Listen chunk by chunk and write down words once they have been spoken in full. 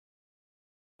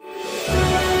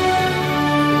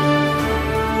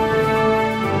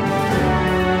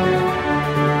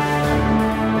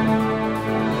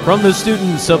From the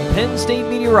students of Penn State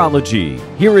Meteorology,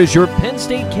 here is your Penn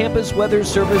State Campus Weather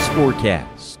Service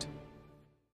forecast.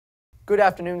 Good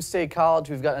afternoon, State College.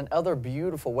 We've got another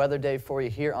beautiful weather day for you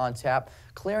here on tap.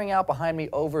 Clearing out behind me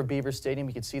over Beaver Stadium,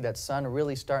 you can see that sun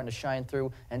really starting to shine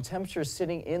through, and temperatures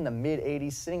sitting in the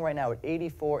mid-80s, sitting right now at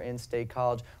 84 in State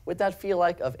College, with that feel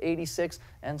like of 86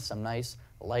 and some nice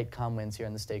light calm winds here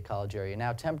in the State College area.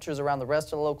 Now temperatures around the rest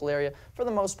of the local area, for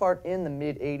the most part in the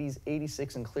mid-80s,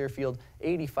 86 in Clearfield,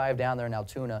 85 down there in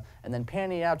Altoona, and then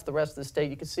panning out to the rest of the state,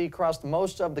 you can see across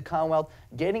most of the Commonwealth,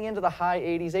 getting into the high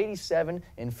 80s, 87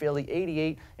 in Philly,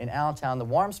 88 in Allentown. The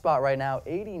warm spot right now,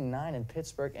 89 in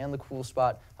Pittsburgh, and the cool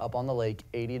spot up on the lake,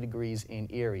 80 degrees in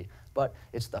Erie. But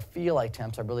it's the feel-like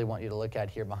temps I really want you to look at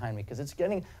here behind me, because it's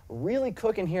getting really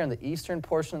cooking here in the eastern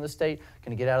portion of the state.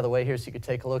 Going to get out of the way here so you can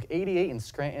take a look. 88 in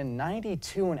Scranton,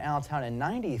 92 in Allentown, and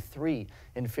 93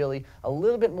 in Philly. A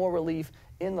little bit more relief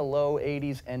in the low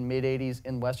 80s and mid 80s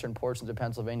in western portions of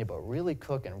Pennsylvania, but really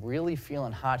cooking, really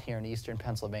feeling hot here in eastern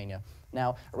Pennsylvania.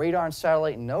 Now, radar and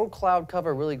satellite, no cloud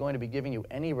cover really going to be giving you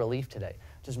any relief today.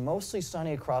 Just mostly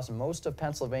sunny across most of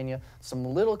Pennsylvania. Some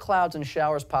little clouds and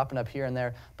showers popping up here and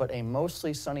there, but a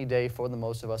mostly sunny day for the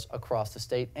most of us across the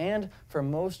state and for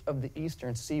most of the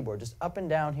eastern seaboard. Just up and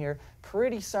down here,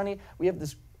 pretty sunny. We have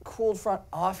this cold front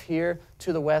off here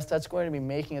to the west. That's going to be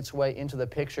making its way into the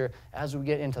picture as we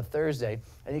get into Thursday.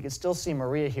 And you can still see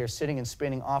Maria here sitting and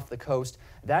spinning off the coast.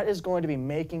 That is going to be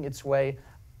making its way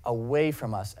away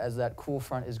from us as that cool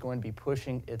front is going to be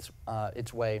pushing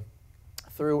its way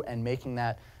through and making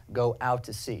that go out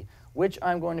to sea, which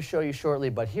I'm going to show you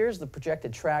shortly. But here's the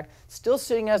projected track, still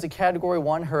sitting as a Category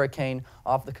 1 hurricane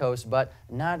off the coast, but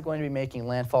not going to be making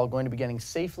landfall, going to be getting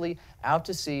safely out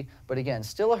to sea. But again,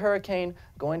 still a hurricane,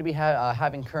 going to be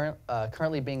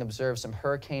currently being observed some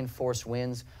hurricane force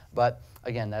winds, but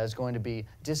again, that is going to be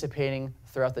dissipating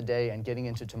throughout the day and getting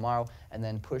into tomorrow and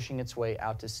then pushing its way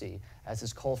out to sea as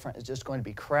this cold front is just going to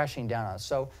be crashing down on us.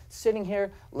 So sitting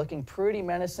here looking pretty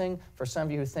menacing for some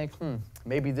of you who think,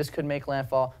 maybe this could make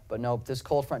landfall, but nope, this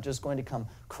cold front just going to come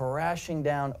crashing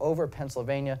down over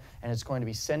Pennsylvania, and it's going to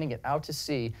be sending it out to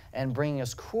sea and bringing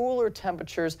us cooler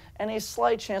temperatures and a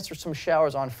slight chance for some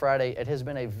showers on Friday. It has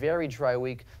been a very dry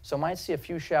week, so might see a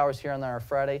few showers here and there on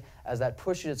Friday as that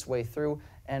pushes its way through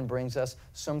and brings us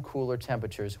some cooler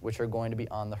temperatures, which are going to be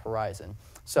on the horizon.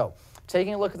 So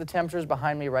taking a look at the temperatures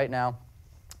behind me right now,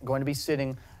 going to be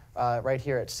sitting right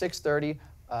here at 6:30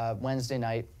 Wednesday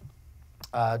night,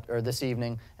 or this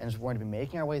evening, and we're going to be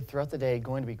making our way throughout the day,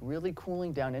 going to be really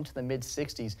cooling down into the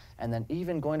mid-60s, and then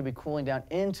even going to be cooling down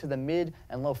into the mid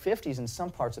and low 50s in some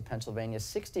parts of Pennsylvania,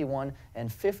 61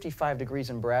 and 55 degrees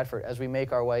in Bradford as we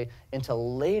make our way into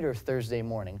later Thursday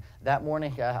morning. That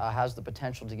morning has the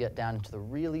potential to get down into the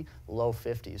really low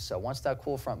 50s. So once that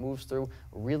cool front moves through,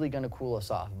 really going to cool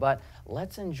us off. But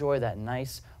let's enjoy that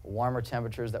nice warmer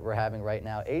temperatures that we're having right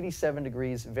now. 87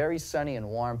 degrees, very sunny and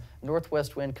warm.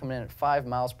 Northwest wind coming in at 5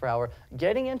 miles per hour.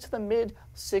 Getting into the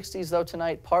mid-60s though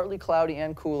tonight, partly cloudy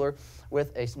and cooler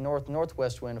with a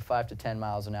northwest wind of 5 to 10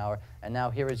 miles an hour. And now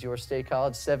here is your State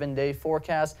College 7-day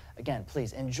forecast. Again,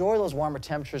 please enjoy those warmer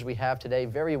temperatures we have today.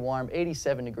 Very warm,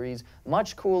 87 degrees,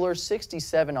 much cooler,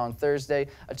 67 on Thursday.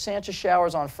 A chance of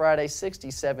showers on Friday,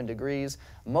 67 degrees.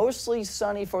 Mostly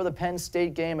sunny for the Penn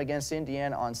State game against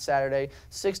Indiana on Saturday,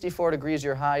 64 degrees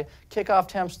your high. Kickoff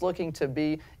temps looking to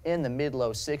be in the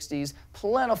mid-low 60s.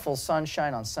 Plentiful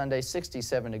sunshine on Sunday,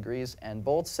 67 degrees, and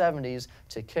both 70s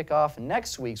to kick off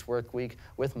next week's work week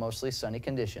with mostly sunny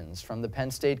conditions. From the Penn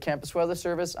State Campus Weather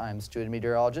Service, I'm student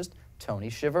meteorologist Tony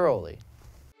Chiavaroli.